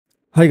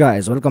Hi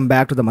guys, welcome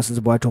back to the Muscles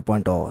Boy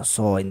 2.0.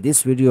 So in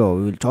this video,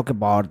 we will talk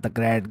about the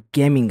great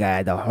gaming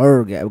guy, the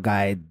horror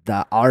guy,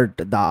 the art,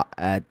 the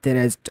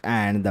theorist,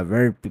 and the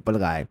weird people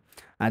guy.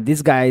 And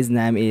this guy's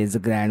name is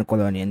Grand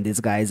Colonian. This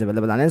guy is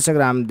available on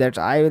Instagram. That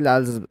I will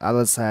also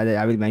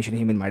I will mention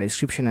him in my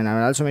description, and I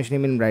will also mention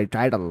him in my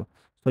title.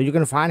 So you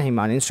can find him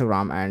on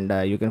Instagram,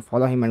 and you can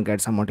follow him and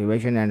get some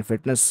motivation and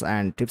fitness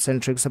and tips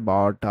and tricks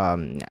about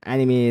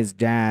animes,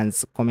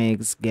 dance,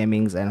 comics,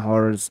 gamings, and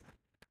horrors,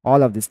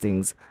 all of these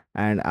things,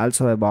 and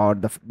also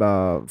about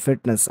the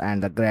fitness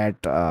and the great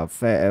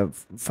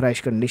fresh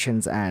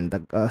conditions and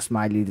the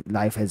smiley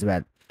life as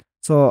well.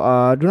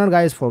 So do not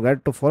guys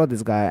forget to follow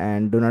this guy,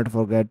 and do not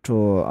forget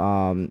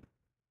to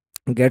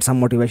get some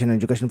motivation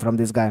and education from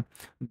this guy,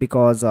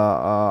 because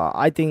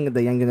I think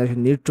the young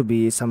generation need to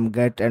be some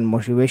get and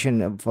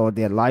motivation for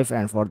their life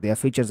and for their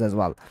futures as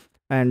well.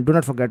 And do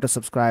not forget to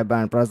subscribe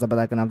and press the bell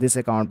icon of this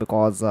account,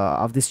 because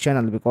of this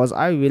channel, because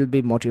I will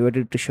be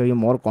motivated to show you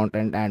more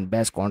content and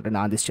best content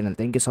on this channel.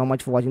 Thank you so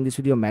much for watching this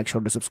video. Make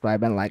sure to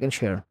subscribe and like and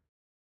share.